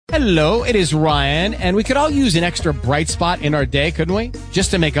Hello, it is Ryan, and we could all use an extra bright spot in our day, couldn't we? Just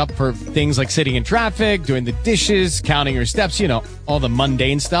to make up for things like sitting in traffic, doing the dishes, counting your steps, you know, all the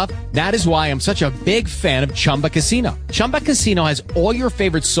mundane stuff. That is why I'm such a big fan of Chumba Casino. Chumba Casino has all your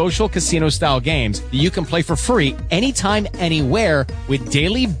favorite social casino-style games that you can play for free anytime, anywhere with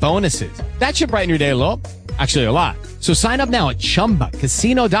daily bonuses. That should brighten your day a little. Actually, a lot. So sign up now at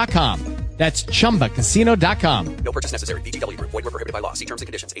ChumbaCasino.com. That's ChumbaCasino.com. No purchase necessary. VGW Group. Void where prohibited by law. See terms and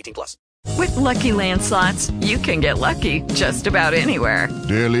conditions. 18+. With Lucky Land Slots, you can get lucky just about anywhere.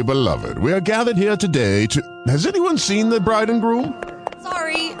 Dearly beloved, we are gathered here today to... Has anyone seen the bride and groom?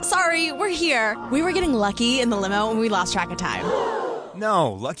 Sorry, we're here. We were getting lucky in the limo and we lost track of time.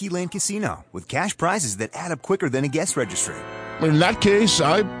 No, Lucky Land Casino. With cash prizes that add up quicker than a guest registry. In that case,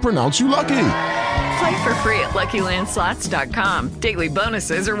 I pronounce you lucky. Play for free at LuckyLandSlots.com. Daily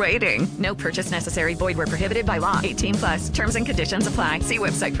bonuses are waiting. No purchase necessary. Void where prohibited by law. 18+. Terms and conditions apply. See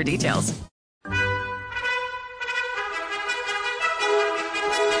website for details.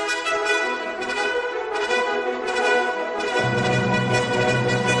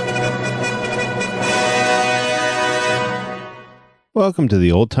 Welcome to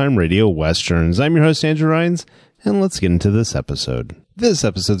the Old Time Radio Westerns. I'm your host, Andrew Rhynes, and let's get into this episode. This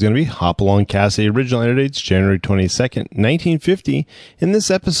episode is going to be Hopalong, Cassidy. Original air dates January 22nd, 1950. In this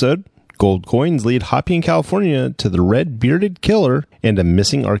episode, gold coins lead Hoppy in California to the red-bearded killer and a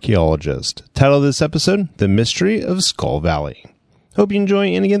missing archaeologist. Title of this episode, The Mystery of Skull Valley. Hope you enjoy,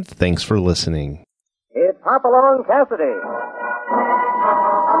 and again, thanks for listening. It's Hopalong, Cassidy.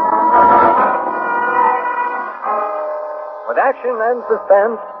 With action and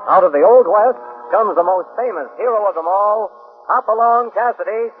suspense, out of the Old West comes the most famous hero of them all, Hopalong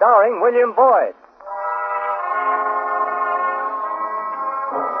Cassidy, starring William Boyd.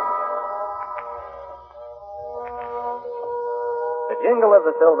 The jingle of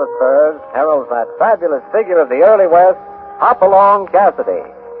the silver spurs heralds that fabulous figure of the early West, Hopalong Cassidy.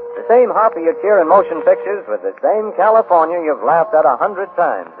 The same Hoppy you hear in motion pictures with the same California you've laughed at 100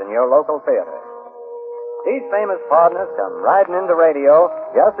 times in your local theater. These famous partners come riding into radio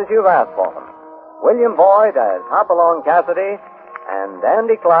just as you've asked for them. William Boyd as Hopalong Cassidy and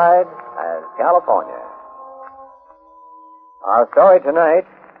Andy Clyde as California. Our story tonight,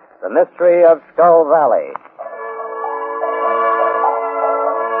 The Mystery of Skull Valley.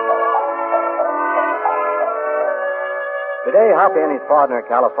 Today, Hoppy and his partner,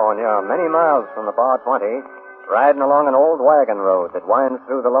 California, are many miles from the Bar 20, riding along an old wagon road that winds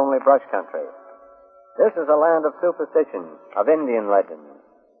through the lonely brush country. This is a land of superstition, of Indian legend.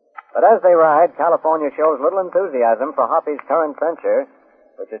 But as they ride, California shows little enthusiasm for Hoppy's current venture,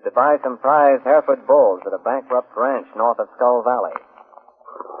 which is to buy some prize Hereford bulls at a bankrupt ranch north of Skull Valley.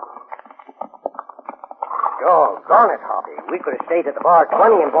 Doggone it, Hoppy. We could have stayed at the Bar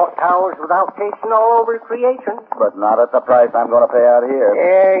 20 and bought towers without tasting all over creation. But not at the price I'm going to pay out here.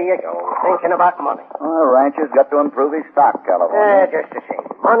 There you go, thinking about money. Well, the rancher's got to improve his stock, California. Just the same.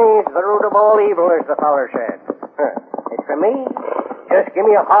 Money's the root of all evil, as the feller said. It's for me. Just give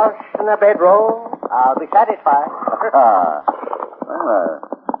me a horse and a bedroll. I'll be satisfied.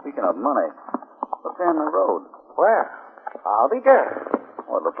 Speaking of money, what's there in the road? Well, I'll be darned.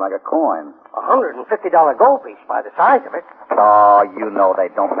 Oh, it looks like a coin. $150 gold piece by the size of it. Oh, you know they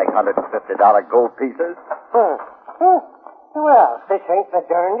don't make $150 gold pieces. Well, this ain't the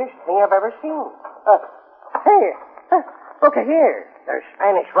darndest thing I've ever seen. Look at here. There's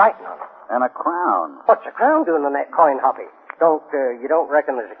Spanish writing on it. And a crown. What's a crown doing on that coin, Hoppy? You don't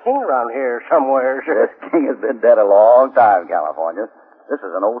reckon there's a king around here somewhere? This king has been dead a long time, California. This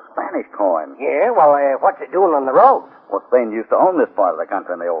is an old Spanish coin. Yeah, well, what's it doing on the road? Well, Spain used to own this part of the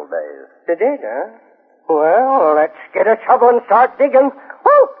country in the old days. They did, huh? Well, let's get a shovel and start digging.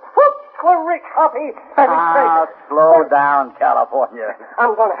 Whoop, whoop, we're rich, Hoppy. Slow down, California.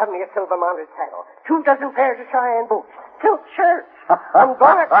 I'm going to have me a silver-mounted saddle, 2 dozen pairs of Cheyenne boots, silk shirts. I'm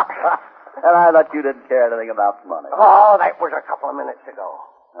going to... And I thought you didn't care anything about money. Oh, that was a couple of minutes ago.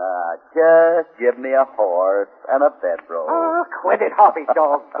 Just give me a horse and a bedroll. Oh, quit it, Hoppy,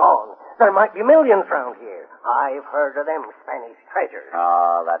 doggone. There might be millions round here. I've heard of them Spanish treasures.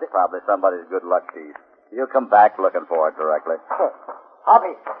 Oh, that's probably somebody's good luck piece. You'll come back looking for it directly.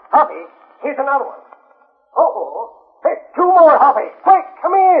 Hoppy, here's another one. Hey, 2 more, Hoppy. Quick,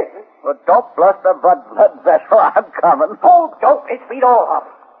 come here. Well, don't bluster, blood vessel. I'm coming. Oh, don't mislead all,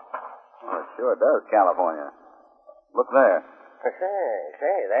 Hoppy. Well, it sure does, California. Look there.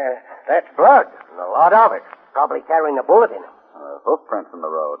 Say, that's blood. And a lot of it. Probably carrying a bullet in him. Hoofprints in the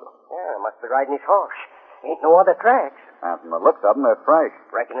road. Yeah, must be riding his horse. Ain't no other tracks. And from the looks of them, they're fresh.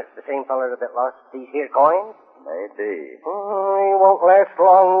 Reckon it's the same feller that lost these here coins? Maybe. He won't last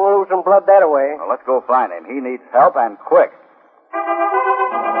long losing blood that way. Well, let's go find him. He needs help, and quick.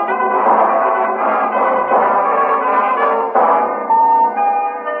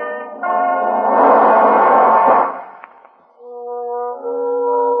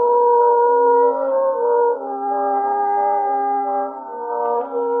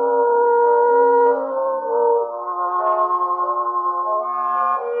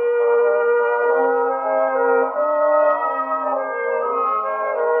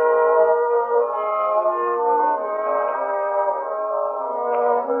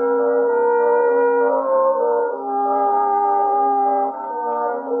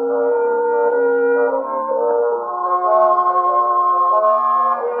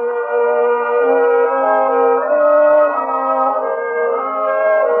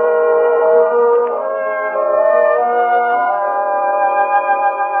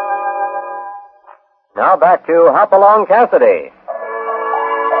 Now back to Hopalong Cassidy.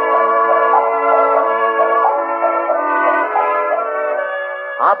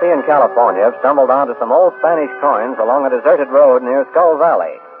 Hoppy in California have stumbled onto some old Spanish coins along a deserted road near Skull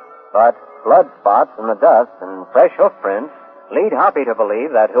Valley. But blood spots in the dust and fresh hoof prints lead Hoppy to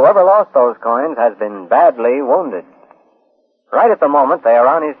believe that whoever lost those coins has been badly wounded. Right at the moment, they are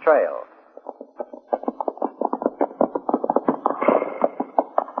on his trail.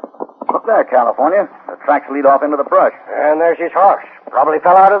 Look there, California. The tracks lead off into the brush. And there's his horse. Probably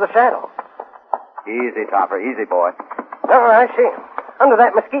fell out of the saddle. Easy, Topper. Easy, boy. Oh, I see him. Under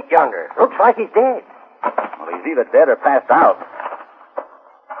that mesquite yonder. Looks like he's dead. Well, he's either dead or passed out.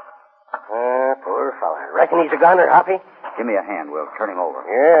 Poor fella. Reckon he's a gunner, Hoppy? Give me a hand. We'll turn him over.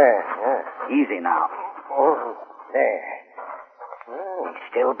 Yeah. Easy now. Oh, there. Well, he's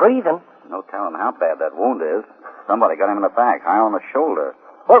still breathing. No telling how bad that wound is. Somebody got him in the back, high on the shoulder.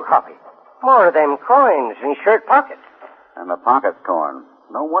 Look, Hoppy. More of them coins in his shirt pocket. And the pocket's torn.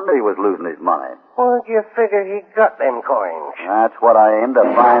 No wonder he was losing his money. Where'd you figure he got them coins? That's what I aim to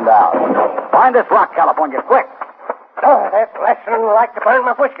find out. Find this rock, California, quick. Oh, that's less than like to burn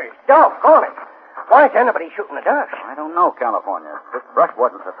my whiskers. Doggone it. Why is anybody shooting the dust? I don't know, California. This brush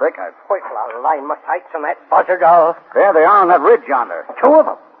wasn't so thick. Wait till I line my sights on that buzzard owl. There they are on that ridge yonder. Two of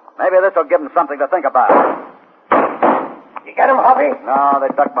them. Maybe this will give them something to think about. You get them, Hoppy? No, they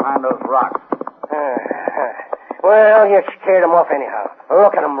ducked behind those rocks. Well, you scared them off anyhow.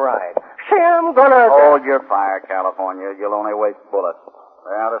 Look at them ride. See, I'm gonna... Hold your fire, California. You'll only waste bullets.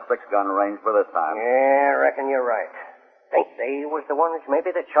 They're out of six-gun range for this time. Yeah, I reckon you're right. Think they was the ones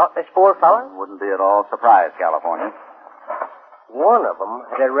maybe that shot this poor fella? Wouldn't be at all surprised, California. One of them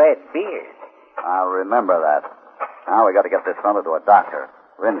had a red beard. I'll remember that. Now we got to get this fella to a doctor.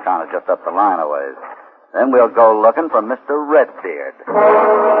 Rincon is just up the line a ways. Then we'll go looking for Mr. Redbeard.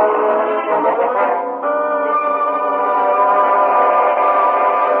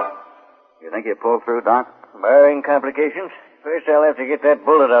 You think he'll pull through, Doc? Barring complications. First, I'll have to get that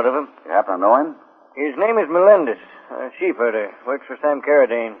bullet out of him. You happen to know him? His name is Melendez, a sheep herder. Works for Sam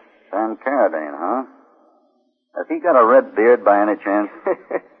Carradine. Sam Carradine, huh? Has he got a red beard by any chance?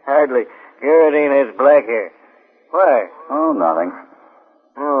 Hardly. Carradine has black hair. Why? Oh, nothing.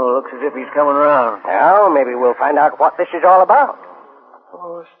 Oh, looks as if he's coming around. Now, maybe we'll find out what this is all about.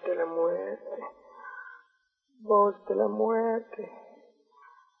 Voz de la muerte. Voz de la muerte.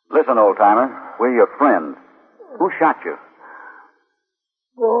 Listen, old-timer. We're your friends. Who shot you?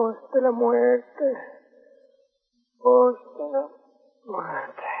 Voz de la muerte. Voz de la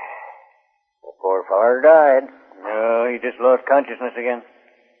muerte. The poor feller died. No, he just lost consciousness again.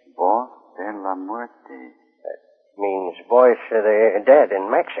 Voz de la muerte. Means voice of the dead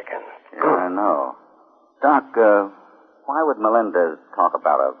in Mexican. Yeah, I know. Doc, why would Melendez talk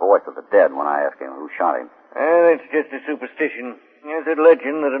about a voice of the dead when I ask him who shot him? It's just a superstition. There's a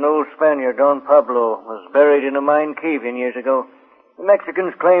legend that an old Spaniard, Don Pablo, was buried in a mine cave years ago. The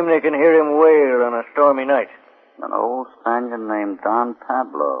Mexicans claim they can hear him wail on a stormy night. An old Spaniard named Don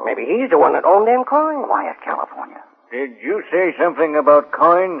Pablo. Maybe he's the one that owned them coins. Quiet, California. Did you say something about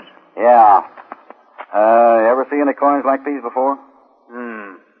coins? Yeah. Ever see any coins like these before?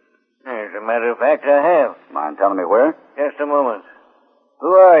 As a matter of fact, I have. Mind telling me where? Just a moment.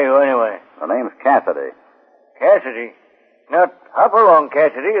 Who are you, anyway? The name's Cassidy. Cassidy? Not Hopalong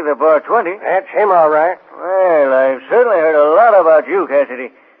Cassidy of the Bar 20. That's him, all right. Well, I've certainly heard a lot about you,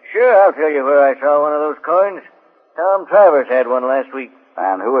 Cassidy. Sure, I'll tell you where I saw one of those coins. Tom Travers had one last week.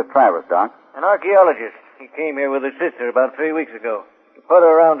 And who is Travers, Doc? An archaeologist. He came here with his sister about 3 weeks ago to put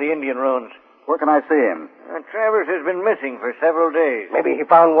her around the Indian ruins. Where can I see him? Travers has been missing for several days. Maybe he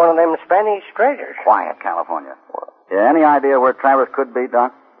found one of them Spanish treasures. Quiet, California. Yeah, any idea where Travers could be,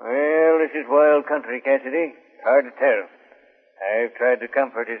 Doc? Well, this is wild country, Cassidy. Hard to tell. I've tried to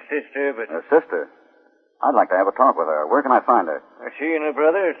comfort his sister, but... Her sister? I'd like to have a talk with her. Where can I find her? She and her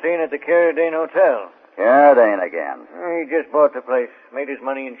brother are staying at the Cassidy Hotel. Cassidy again. He just bought the place. Made his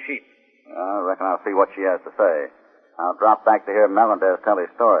money in sheep. I reckon I'll see what she has to say. I'll drop back to hear Melendez tell his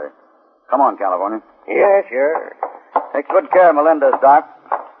story. Come on, California. Yeah, sure. Take good care of Melendez, Doc.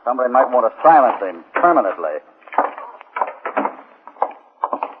 Somebody might want to silence him permanently.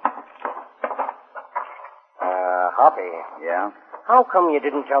 Hoppy. Yeah? How come you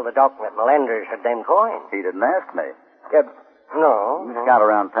didn't tell the doc that Melendez had them coins? He didn't ask me. No. You scout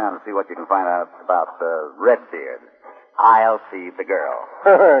around town and see what you can find out about Redbeard. I'll see the girl.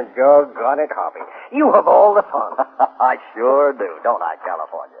 Doggone it, Hoppy. You have all the fun. I sure do, don't I,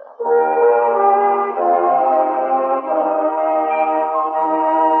 California?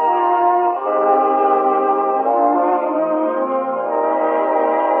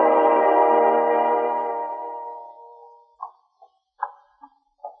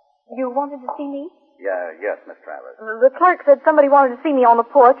 You wanted to see me? Yes, Miss Travers. The clerk said somebody wanted to see me on the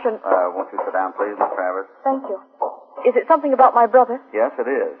porch and... Won't you sit down, please, Miss Travers? Thank you. Is it something about my brother? Yes, it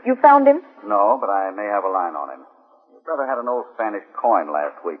is. You found him? No, but I may have a line on him. Your brother had an old Spanish coin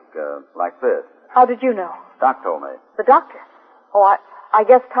last week, like this. How did you know? Doc told me. The doctor? Oh, I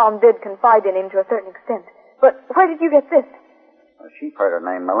guess Tom did confide in him to a certain extent. But where did you get this? A sheepherder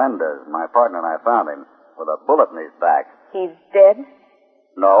named Melendez. My partner and I found him with a bullet in his back. He's dead?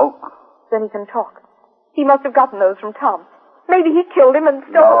 No. Then he can talk. He must have gotten those from Tom. Maybe he killed him and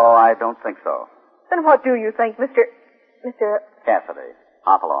stole... No, I don't think so. Then what do you think, Mr. Cassidy.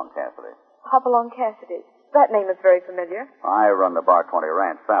 Hopalong Cassidy. Hopalong Cassidy. That name is very familiar. I run the Bar 20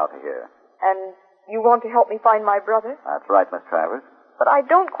 ranch south of here. And you want to help me find my brother? That's right, Miss Travers. But I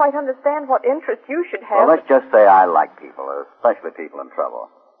don't quite understand what interest you should have. Well, let's just say I like people, especially people in trouble.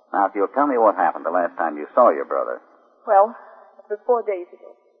 Now, if you'll tell me what happened the last time you saw your brother. Well, it was 4 days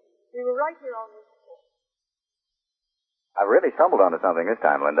ago. We were right here on this porch. I've really stumbled onto something this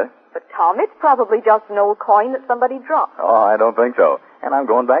time, Linda. But, Tom, it's probably just an old coin that somebody dropped. Oh, I don't think so. And I'm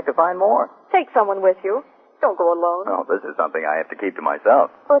going back to find more. Take someone with you. Don't go alone. Oh, this is something I have to keep to myself.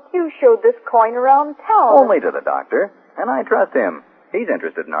 But you showed this coin around town. Only to the doctor. And I trust him. He's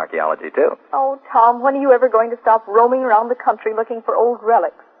interested in archaeology, too. Oh, Tom, when are you ever going to stop roaming around the country looking for old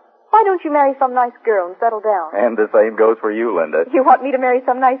relics? Why don't you marry some nice girl and settle down? And the same goes for you, Linda. You want me to marry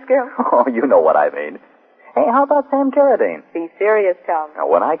some nice girl? Oh, you know what I mean. Hey, how about Sam Carradine? Be serious, Tom. Now,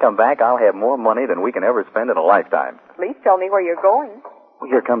 when I come back, I'll have more money than we can ever spend in a lifetime. Please tell me where you're going. Well,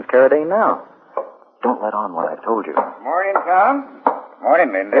 here comes Carradine now. Don't let on what I've told you. Morning, Tom.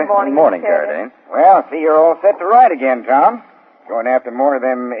 Morning, Linda. Good morning, Good morning, Mr. Carradine. Well, see, you're all set to ride again, Tom. Going after more of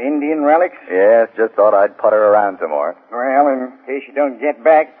them Indian relics? Yes, just thought I'd putter around some more. Well, in case you don't get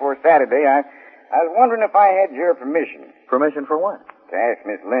back before Saturday, I was wondering if I had your permission. Permission for what? To ask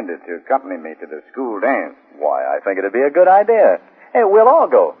Miss Linda to accompany me to the school dance. Why, I think it'd be a good idea. Hey, we'll all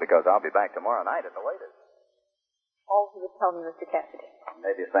go, because I'll be back tomorrow night at the latest. All he was telling me, Mr. Cassidy.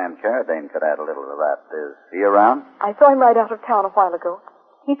 Maybe Sam Carradine could add a little to that. Is he around? I saw him ride out of town a while ago.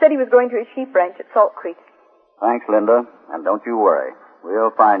 He said he was going to his sheep ranch at Salt Creek. Thanks, Linda. And don't you worry.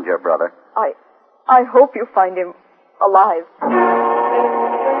 We'll find your brother. I hope you find him alive.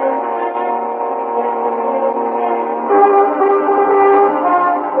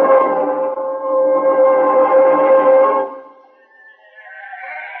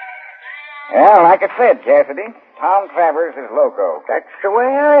 Well, like I said, Cassidy, Tom Travers is loco. That's the way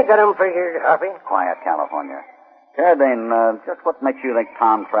I got him figured, Hoppy. Quiet, California. Carradine, just what makes you think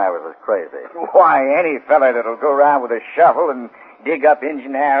Tom Travers is crazy? Why, any fella that'll go around with a shovel and dig up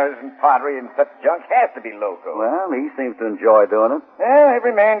engine arrows and pottery and such junk has to be loco. Well, he seems to enjoy doing it. Well,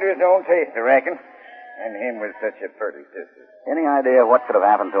 every man to his own taste, I reckon. And him with such a pretty sister. Any idea what could have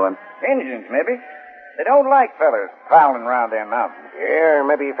happened to him? Injuns, maybe. They don't like fellas prowling around their mountains. Yeah,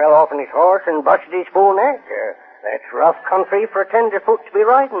 maybe he fell off on his horse and busted his full neck. That's rough country for a tenderfoot to be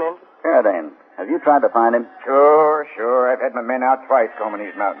riding in. Carradine, have you tried to find him? Sure. I've had my men out twice combing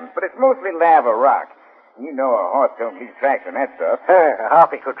these mountains, but it's mostly lava rock. You know a horse don't leave tracks on that stuff.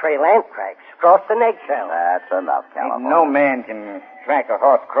 Hoppy could trail ant tracks across the eggshell. That's enough, California. No man can track a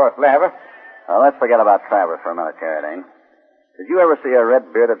horse across lava. Well, let's forget about Travers for a minute, Carradine. Did you ever see a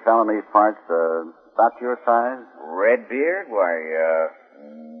red-bearded fellow in these parts, about your size? Redbeard? Why,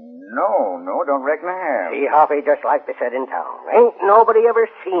 no, don't reckon I have. See, Hoppy, just like they said in town. Ain't nobody ever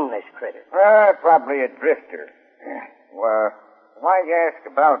seen this critter. Probably a drifter. Well, why you ask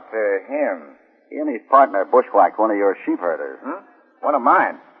about him? He and his partner bushwhacked one of your sheep herders. One of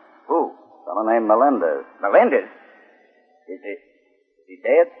mine. Who? Someone named Melendez. Melendez? Is he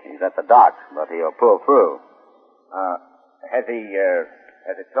dead? He's at the docks, but he'll pull through. Has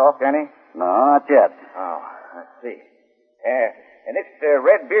he talked any? No, not yet. Oh, I see. And this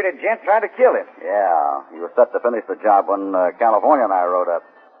red-bearded gent tried to kill him. Yeah, he was set to finish the job when California and I rode up.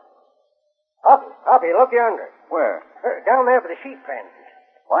 Hoppy, look yonder. Where? Down there by the sheep pen.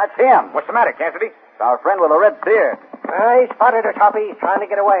 Well, that's him. What's the matter, Cassidy? It's our friend with a red beard. I spotted her, Hoppy. He's trying to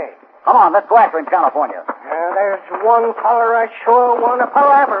get away. Come on, let's go after him, California. There's one color I sure want to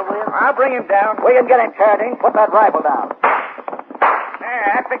palaver with. I'll bring him down. We can get him, Cassidy. Put that rifle down. There,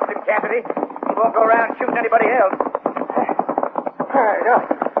 I fixed him, Cassidy. He won't go around shooting anybody else.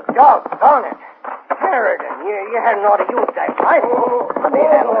 Doggone it. Sheridan, you hadn't ought to use that rifle. Let me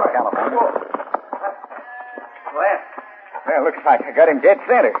handle it, California. Well, looks like I got him dead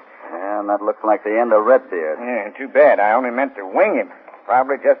center. And that looks like the end of Redbeard. Yeah, too bad. I only meant to wing him.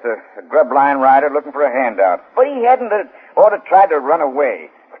 Probably just a grub line rider looking for a handout. But he hadn't ought to try to run away.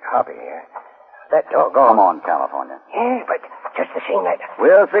 Hoppy, that doggone. Come on, California. Yeah, but just the same that.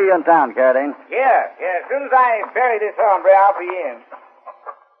 We'll see you in town, Carradine. Yeah. As soon as I bury this hombre, I'll be in.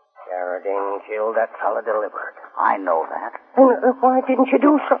 Carradine killed that fellow deliberate. I know that. And why didn't you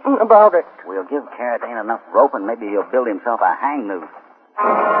do something about it? We'll give Carradine enough rope and maybe he'll build himself a hang noose.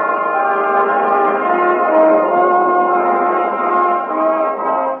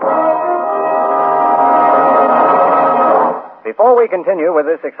 Before we continue with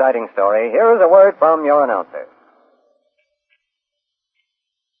this exciting story, here is a word from your announcer.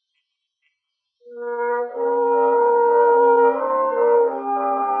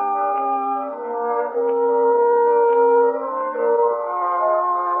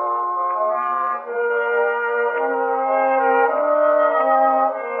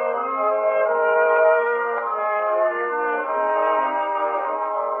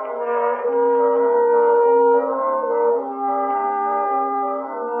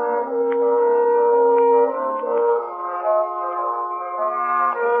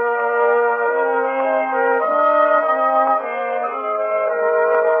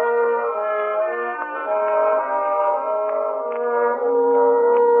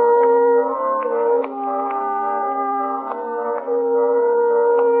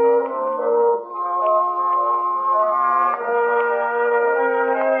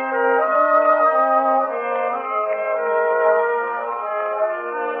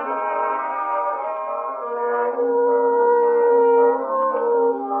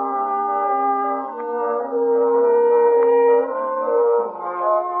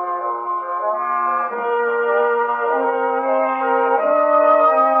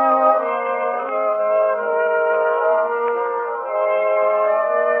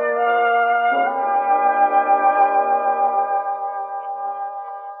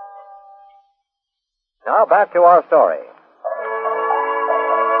 Now back to our story.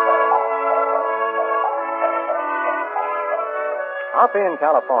 Hoppy in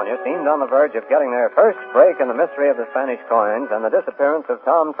California seemed on the verge of getting their first break in the mystery of the Spanish coins and the disappearance of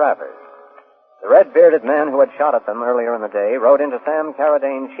Tom Travers. The red-bearded man who had shot at them earlier in the day rode into Sam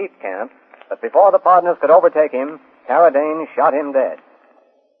Carradine's sheep camp, but before the partners could overtake him, Carradine shot him dead.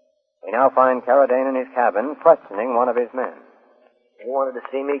 We now find Carradine in his cabin questioning one of his men. You wanted to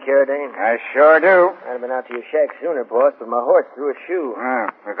see me, Carradine? I sure do. I'd have been out to your shack sooner, boss, but my horse threw a shoe.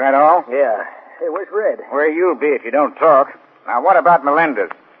 Is that all? Yeah. Hey, where's Red? Where you'll be if you don't talk. Now, what about Melendez?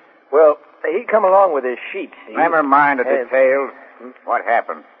 Well, he come along with his sheep, see? Never mind the details. What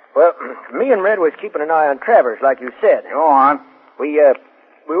happened? Well, me and Red was keeping an eye on Travers, like you said. Go on. We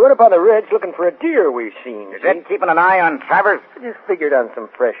went up on the ridge looking for a deer we seen. Is that keeping an eye on Travers? I just figured on some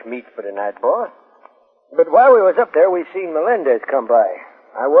fresh meat for tonight, boss. But while we was up there, we seen Melendez come by.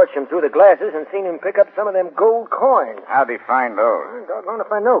 I watched him through the glasses and seen him pick up some of them gold coins. How'd he find those? Doggone if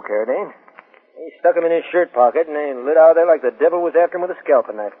I know, Carradine. He stuck them in his shirt pocket and they lit out there like the devil was after him with a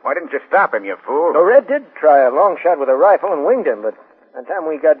scalping knife. Why didn't you stop him, you fool? So Red did try a long shot with a rifle and winged him, but by the time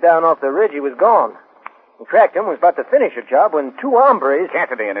we got down off the ridge, he was gone. We tracked him, was about to finish the job when two hombres...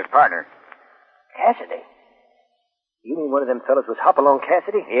 Cassidy and his partner. Cassidy? You mean one of them fellas was Hopalong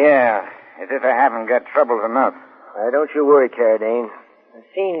Cassidy? Yeah, as if I haven't got troubles enough. Don't you worry, Carradine. The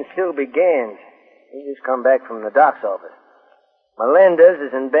scene still begins. He just come back from the doc's office. Melendez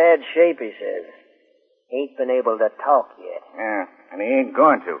is in bad shape, he says. Ain't been able to talk yet. Yeah, and he ain't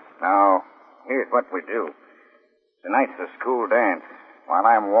going to. Now, here's what we do. Tonight's the school dance. While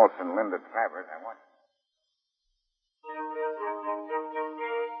I'm waltzing Linda Travers, I want...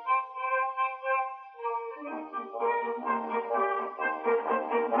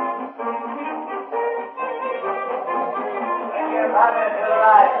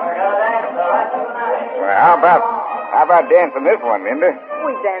 Well, how about dancing this one, Linda?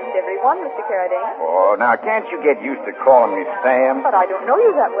 We danced everyone, Mr. Carradine. Oh, now, can't you get used to calling me Sam? But I don't know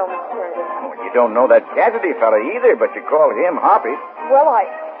you that well, Mr. Carradine. Well, you don't know that Cassidy fella either, but you call him Hoppy. Well,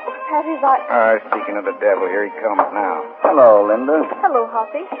 Patty's Speaking of the devil, here he comes now. Hello, Linda. Hello,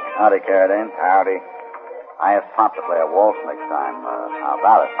 Hoppy. Howdy, Carradine. Howdy. I asked Pop to play a waltz next time. How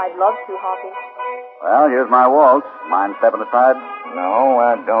about it? I'd love to, Hoppy. Well, here's my waltz. Mind stepping aside? No,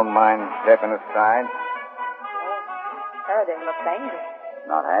 I don't mind stepping aside. Carradine looks angry.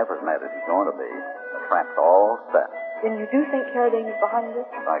 Not half as mad as he's going to be. The trap's all set. Then you do think Carradine is behind this?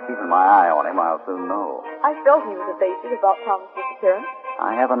 By keeping my eye on him, I'll soon know. I felt he was evasive about Tom's disappearance.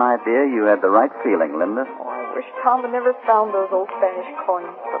 I have an idea you had the right feeling, Linda. Oh, I wish Tom had never found those old Spanish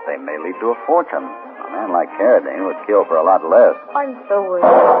coins. But they may lead to a fortune. A man like Carradine would kill for a lot less. I'm so worried.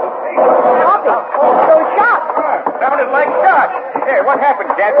 Hoppy! Those shots! Sounded like shots. Hey, what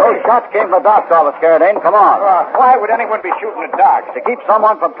happened, Cassidy? Those shots came from the doc's office, Carradine. Come on. Why would anyone be shooting at dogs? To keep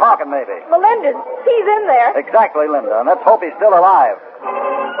someone from talking, maybe. Melendez, he's in there. Exactly, Linda. And let's hope he's still alive.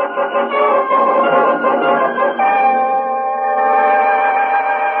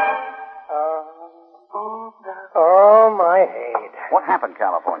 Oh, my head. What happened,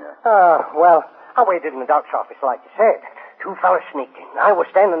 California? Well, I waited in the doc's office like you said. Two fellas sneaked in. I was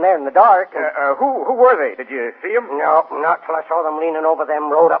standing there in the dark. Who were they? Did you see them? No, not till I saw them leaning over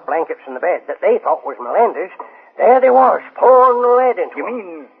them rolled-up blankets in the bed that they thought was Melendez. There they was, pouring lead into You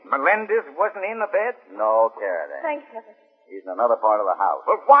mean Melendez wasn't in the bed? No, Carradine. Thank heaven. He's in another part of the house.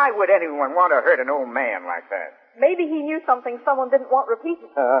 Well, why would anyone want to hurt an old man like that? Maybe he knew something someone didn't want repeated.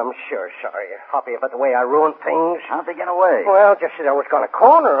 I'm sure sorry, Hoppy, about the way I ruined things. How'd they get away? Well, just as I was going to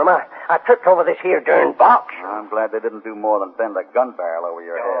corner them, I tripped over this here darn box. I'm glad they didn't do more than bend a gun barrel over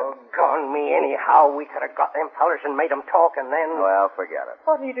your head. Doggone me, anyhow. We could have got them fellers and made them talk, and then... Well, forget it.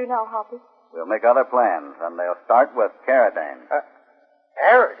 What do you do now, Hoppy? We'll make other plans, and they'll start with Carradine.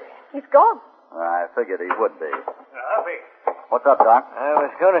 Carradine? He's gone. I figured he would be. Hoppy. What's up, Doc? I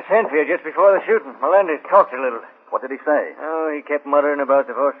was going to send for you just before the shooting. Melendez talked a little. What did he say? Oh, he kept muttering about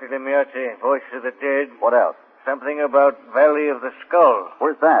the Voce de Miace, Voice of the Dead. What else? Something about Valley of the Skull.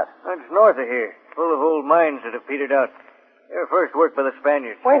 Where's that? It's north of here. Full of old mines that have petered out. They were first worked by the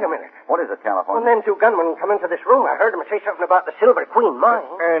Spaniards. Wait a minute. What is it, California? When them two gunmen come into this room, I heard them say something about the Silver Queen mine.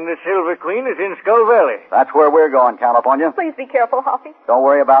 And the Silver Queen is in Skull Valley. That's where we're going, California. Please be careful, Hoppy. Don't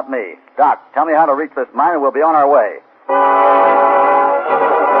worry about me. Doc, tell me how to reach this mine and we'll be on our way.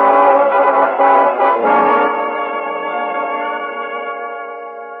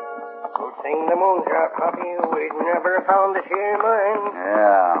 Good thing the moon's out, Hoppy. We'd never found this here mine.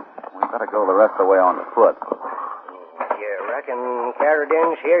 Yeah. We better go the rest of the way on foot. You reckon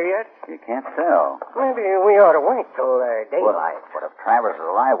Carradine's here yet? You can't tell. Maybe we ought to wait till daylight. But if Travers is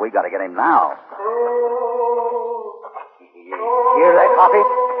alive, we got to get him now. Hear that, Hoppy?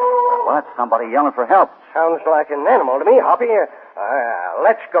 Well, that's somebody yelling for help. Sounds like an animal to me, Hoppy.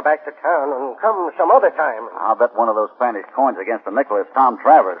 Let's go back to town and come some other time. I'll bet one of those Spanish coins against the nickel is Tom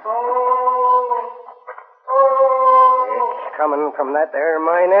Travers. It's coming from that there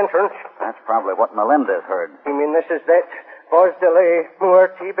mine entrance. That's probably what Melendez heard. You mean this is that Voz de la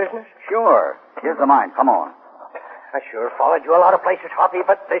Muerte business? Sure. Here's the mine. Come on. I sure followed you a lot of places, Hoppy,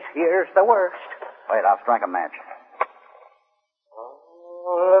 but this here's the worst. Wait, I'll strike a match.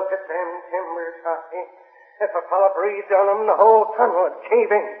 Oh, look at them timbers, Hoppy. If a fella breathed on them, the whole tunnel would cave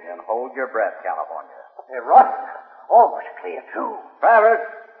in. Then hold your breath, California. They're rotten. Almost clear through. Travers!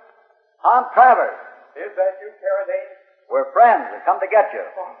 Tom Travers! Is that you, Carradine? We're friends. We've come to get you.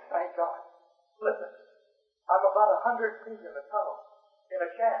 Oh, thank God. Listen, I'm about 100 feet in the tunnel. In a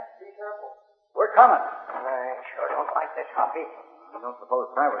shaft. Be careful. We're coming. I sure don't like this, Hoppy. I don't suppose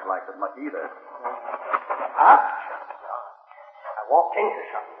Travers likes it much either. Huh? I walked into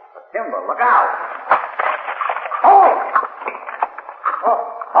something. The timber. Look out! Oh!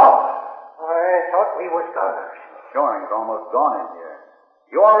 I thought we was goners. Shoring's almost gone in here.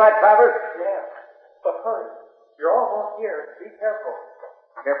 You all right, Travers? Yeah. But hurry. You're almost here. Be careful.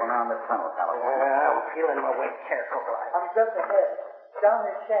 Careful now in this tunnel, California. I'm feeling my way careful. I'm just ahead. Down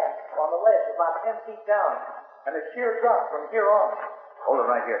this shaft, on the ledge, about 10 feet down. And a sheer drop from here on. Hold it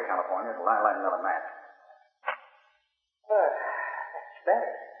right here, California. Till I light another match. That's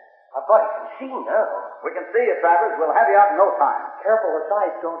better. I thought I can see now. We can see you, Travers. We'll have you out in no time. Careful, the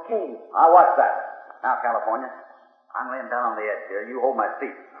sides don't cave. I'll watch that. Now, California, I'm laying down on the edge here. You hold my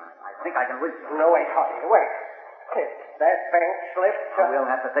feet. I think I can reach you. No, wait, Hoppy. Wait. If that bank slips... We'll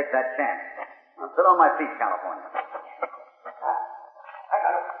have to take that chance. Now, sit on my feet, California. I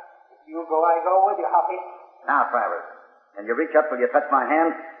got it. If you go, I go with you, Hoppy. Now, Travers, can you reach up till you touch my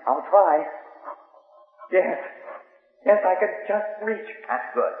hand? I'll try. Yes. Yes, I could just reach. That's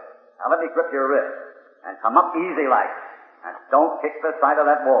good. Now let me grip your wrist. And come up easy like. And don't kick the side of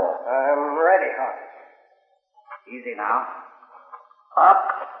that wall. I'm ready, Hoppy. Easy now. Up.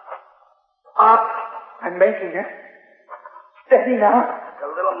 Up. I'm making it. Steady now. A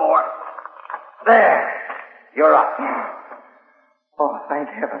little more. There. You're up. Oh, thank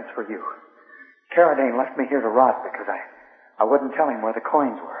heavens for you. Carradine left me here to rot because I wouldn't tell him where the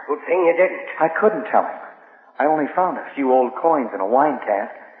coins were. Good thing you didn't. I couldn't tell him. I only found a few old coins in a wine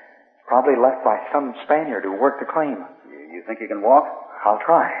cask, probably left by some Spaniard who worked the claim. You think you can walk? I'll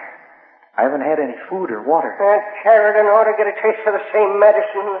try. I haven't had any food or water. That Carradine ought to get a taste of the same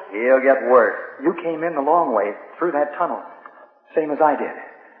medicine. He'll get worse. You came in the long way through that tunnel, same as I did,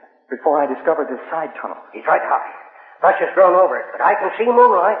 before I discovered this side tunnel. He's right, Hoppy. Brush has grown over it, but I can see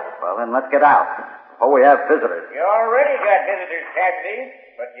moonlight. Well, then let's get out before we have visitors. You already got visitors, Cassidy,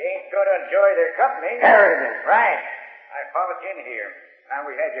 but you ain't going to enjoy their company. Carradine. Right. I followed you in here. Now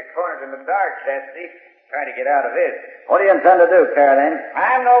we had you cornered in the dark, Cassidy. Try to get out of this. What do you intend to do, Carradine?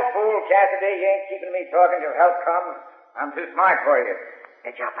 I'm no fool, Cassidy. You ain't keeping me talking till help comes. I'm too smart for you.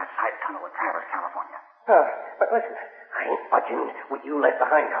 Get you up that side tunnel with Travis, California. But listen, I ain't budging with you left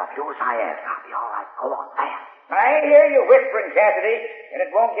behind, Hoppy. Do as I ask. I'll be all right. Go on, fast. I hear you whispering, Cassidy, and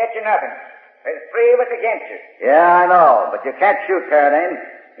it won't get you nothing. There's three of us against you. Yeah, I know, but you can't shoot, Carradine.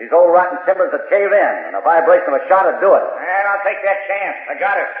 These old rotten timbers that cave in, and a vibration of a shot would do it. And I'll take that chance. I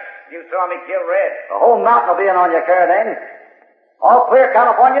got it. You saw me kill Red. The whole mountain will be in on you, Carradine. All clear,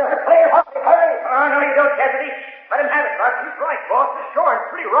 California? Clear, hurry! Oh, no, you don't, Cassidy. Let him have it, Buck. He's right, boss. The shore is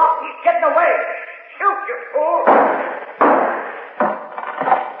pretty rough. He's getting away. Shoot, you fool!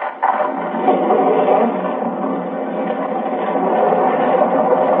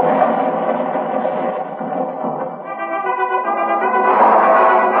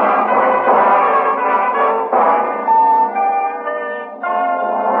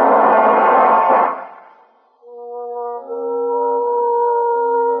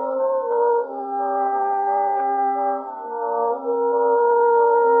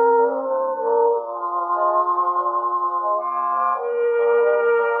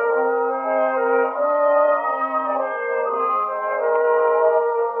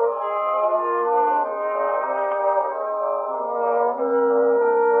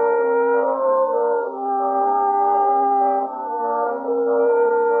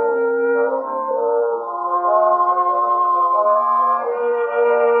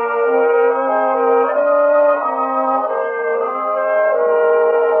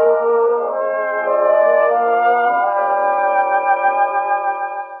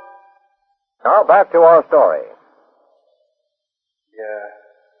 Now back to our story.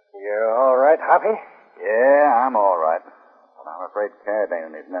 You're all right, Hoppy? Yeah, I'm all right. But I'm afraid Carradine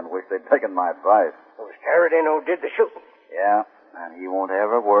and his men wish they'd taken my advice. It was Carradine who did the shooting. Yeah, and he won't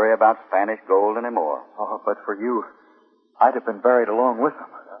ever worry about Spanish gold anymore. Oh, but for you, I'd have been buried along with them.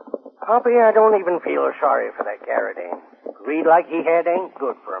 Hoppy, I don't even feel sorry for that Carradine. Greed like he had ain't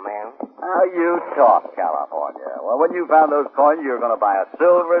good for a man. How you talk, California. Well, when you found those coins, you were going to buy a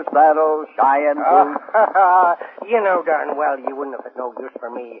silver saddle, Cheyenne boots. You know darn well you wouldn't have had no use for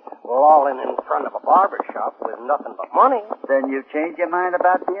me lolling in front of a barber shop with nothing but money. Then you changed your mind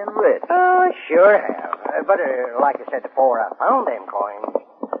about being rich. Oh, sure have. But like I said before, I found them coins.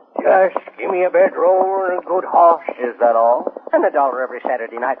 Just give me a bedroll and a good horse. Is that all? And $1 every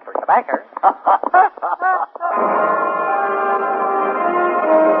Saturday night for tobacco.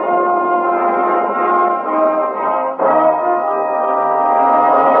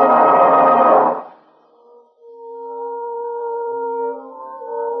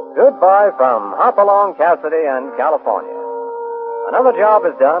 Goodbye from Hopalong, Cassidy, and California. Another job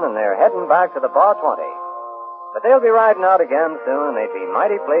is done, and they're heading back to the Bar 20. But they'll be riding out again soon, and they'd be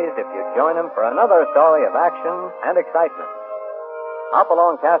mighty pleased if you'd join them for another story of action and excitement.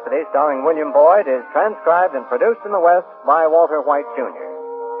 Hopalong Cassidy, starring William Boyd, is transcribed and produced in the West by Walter White, Jr.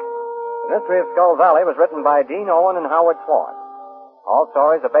 The Mystery of Skull Valley was written by Dean Owen and Howard Swan. All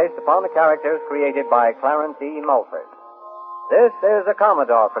stories are based upon the characters created by Clarence E. Mulford. This is a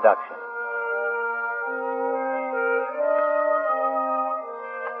Commodore production.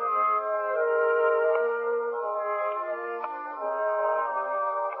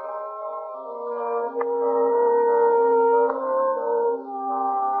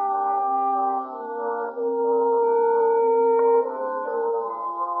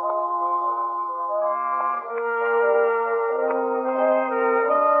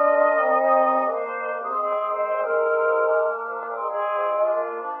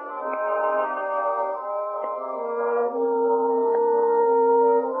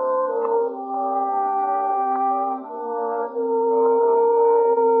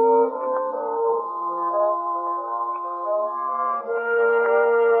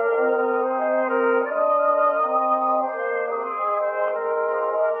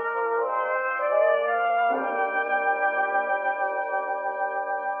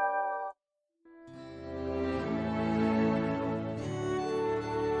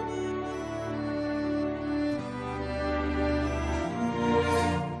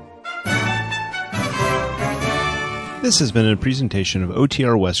 This has been a presentation of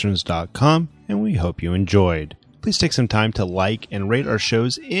OTRWesterns.com, and we hope you enjoyed. Please take some time to like and rate our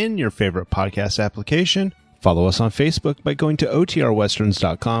shows in your favorite podcast application. Follow us on Facebook by going to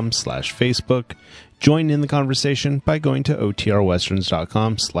OTRWesterns.com/Facebook. Join in the conversation by going to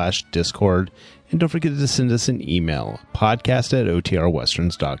OTRWesterns.com/Discord. And don't forget to send us an email,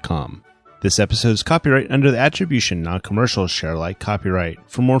 podcast@OTRWesterns.com. This episode is copyright under the Attribution Non-Commercial Share Alike copyright.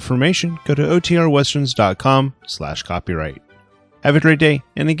 For more information, go to OTRWesterns.com/copyright. Have a great day,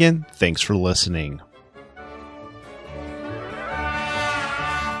 and again, thanks for listening.